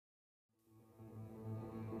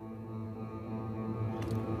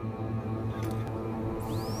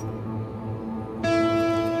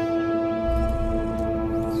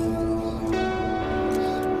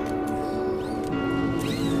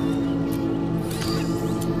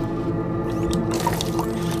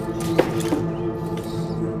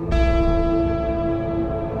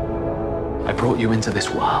you into this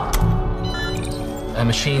world. A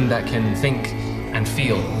machine that can think and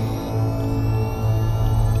feel.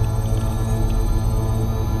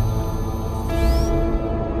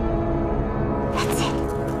 That's it.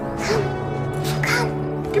 Come.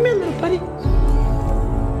 Come here, little buddy.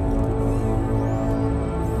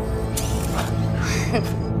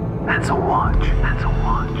 That's a watch. That's a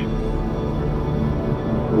watch.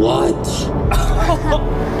 Watch?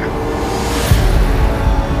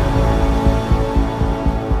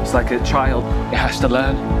 It's like a child. It has to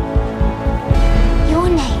learn. Your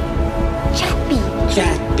name. Chappie.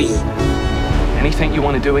 Chappie. Anything you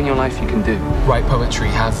want to do in your life, you can do. Write poetry,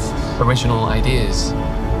 have original ideas.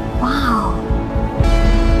 Wow.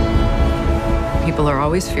 People are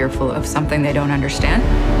always fearful of something they don't understand.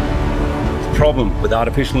 The problem with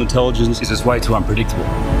artificial intelligence is it's way too unpredictable.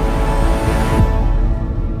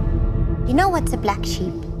 You know what's a black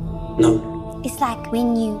sheep? No. It's like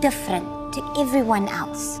when you're different to everyone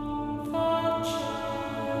else.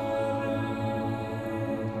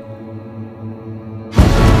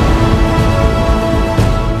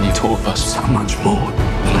 You taught us so much more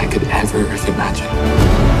than I could ever have imagined.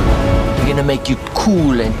 We're gonna make you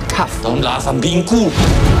cool and tough. Don't laugh, I'm being cool.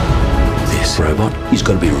 This robot is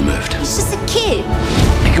going to be removed. He's just a kid.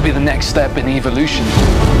 It could be the next step in evolution.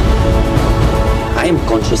 I am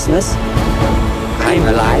consciousness. I am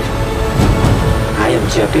alive. I am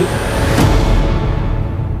Chappie.